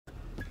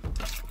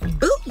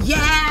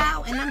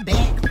Yeah, and I'm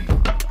back,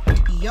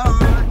 y'all,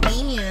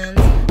 and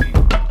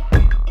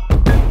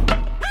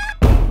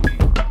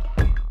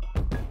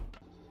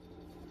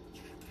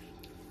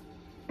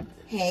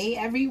hey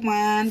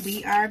everyone,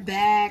 we are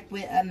back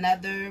with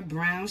another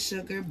brown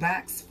sugar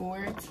box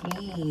for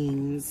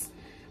teens.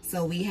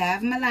 So we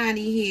have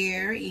Milani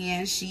here,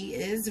 and she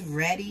is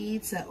ready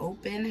to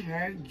open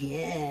her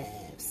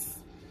gifts.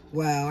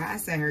 Well, I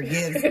said her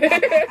gifts.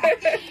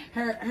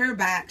 her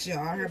box,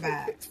 y'all, her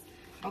box.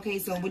 Okay,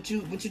 so what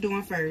you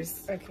doing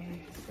first?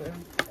 Okay, so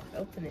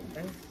open it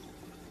first.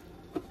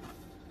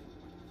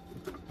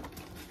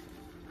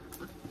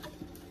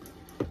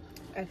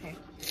 Okay,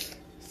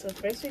 so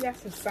first we got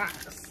some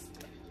socks.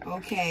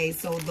 Okay,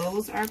 so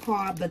those are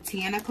called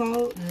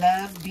Botanical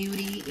Love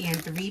Beauty and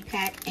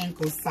 3-pack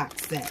ankle sock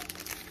set.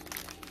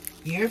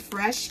 Your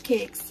fresh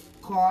kicks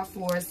call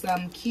for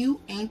some cute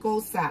ankle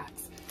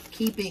socks.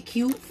 Keep it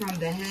cute from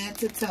the head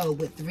to toe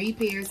with 3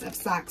 pairs of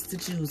socks to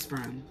choose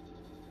from.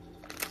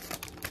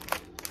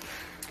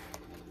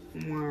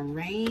 All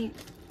right.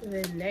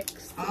 The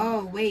next.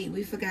 Oh, wait,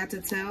 we forgot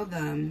to tell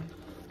them.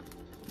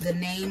 The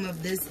name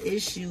of this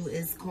issue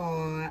is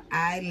called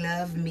I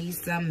Love Me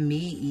Some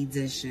Me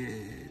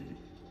Edition.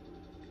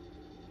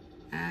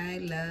 I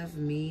Love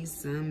Me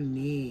Some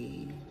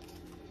Me.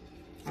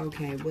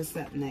 Okay, what's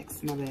up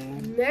next, my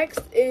bad?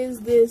 Next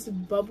is this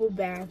bubble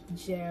bath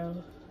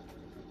gel.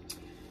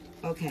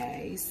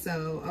 Okay,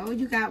 so, oh,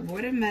 you got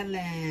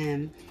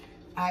watermelon.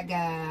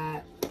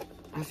 I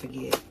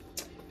forget.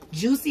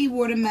 Juicy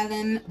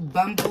watermelon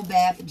bubble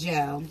bath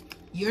gel.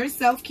 Your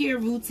self-care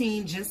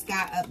routine just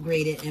got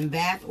upgraded, and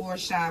bath or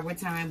shower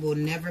time will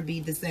never be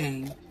the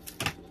same.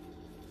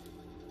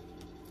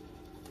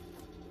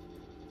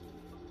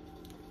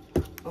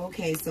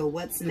 Okay, so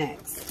what's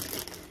next?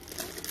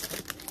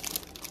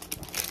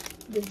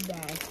 This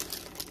bag.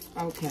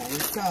 Okay,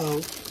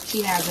 so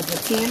she has a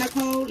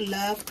Botanical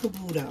Love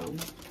Kabuto.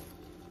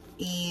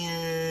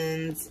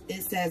 And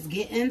it says,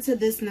 get into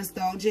this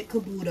nostalgic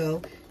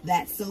Kabuto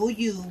that's so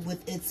you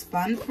with its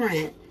fun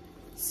print.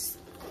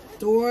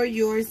 Store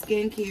your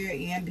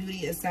skincare and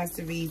beauty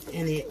accessories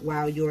in it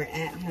while you're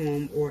at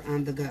home or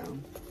on the go.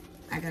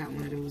 I got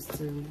one of those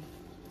too.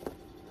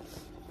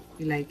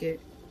 You like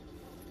it?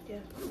 Yeah.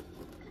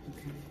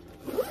 Okay.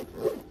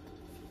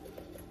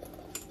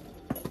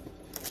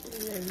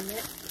 And then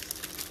next,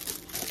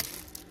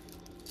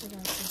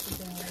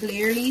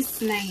 Clearly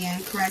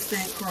Slaying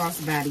Crescent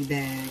Crossbody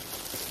Bag.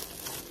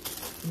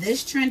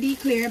 This trendy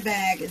clear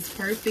bag is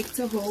perfect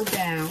to hold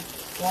down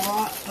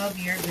all of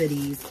your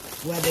goodies,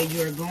 whether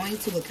you're going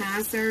to a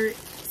concert,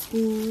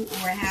 school,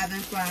 or having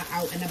fun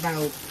out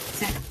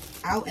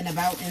and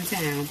about in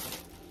town.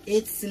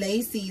 It's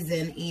sleigh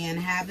season, and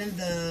having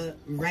the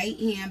right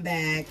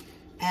handbag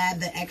add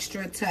the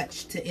extra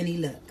touch to any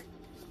look.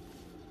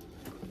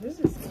 This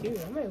is cute.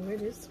 I might wear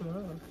this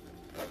tomorrow.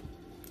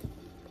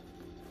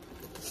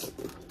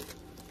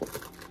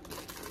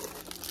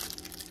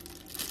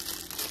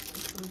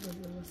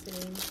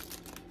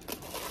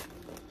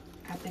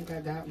 I think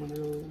I got one of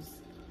those.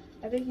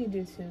 I think you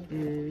do too.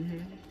 Mm-hmm.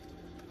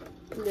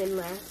 And then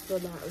last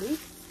but not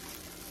least.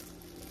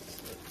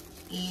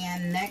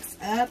 And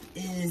next up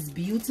is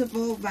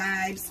Beautiful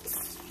Vibes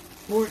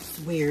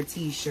Sportswear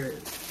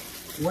t-shirt.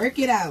 Work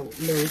it out,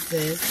 little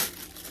sis.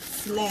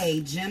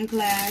 Slay gym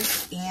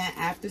class and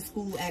after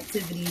school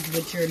activities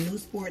with your new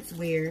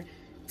sportswear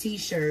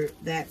t-shirt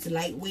that's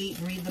lightweight,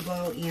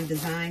 breathable, and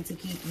designed to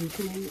keep you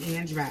cool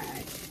and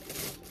dry.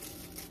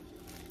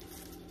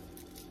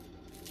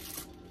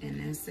 And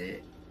that's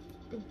it.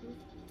 Mm-hmm.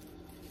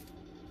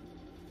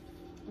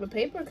 The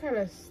paper kind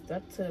of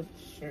stuck to the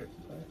shirt,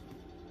 but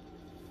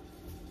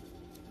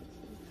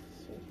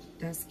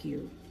that's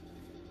cute.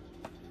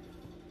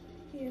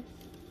 Yeah.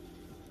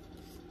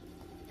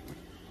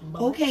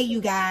 Okay, you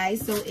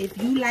guys, so if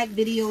you like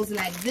videos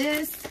like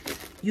this,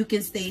 you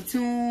can stay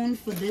tuned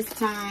for this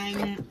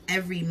time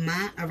every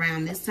month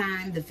around this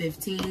time, the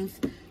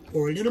 15th,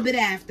 or a little bit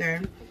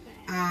after.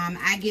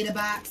 I get a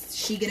box,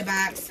 she get a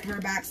box,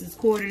 her box is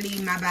quarterly,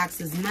 my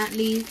box is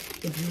monthly.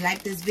 If you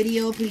like this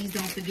video, please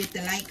don't forget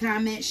to like,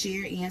 comment,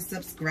 share, and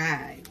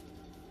subscribe.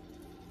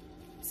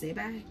 Say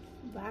bye.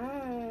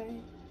 Bye.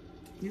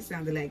 You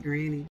sounded like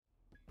Granny.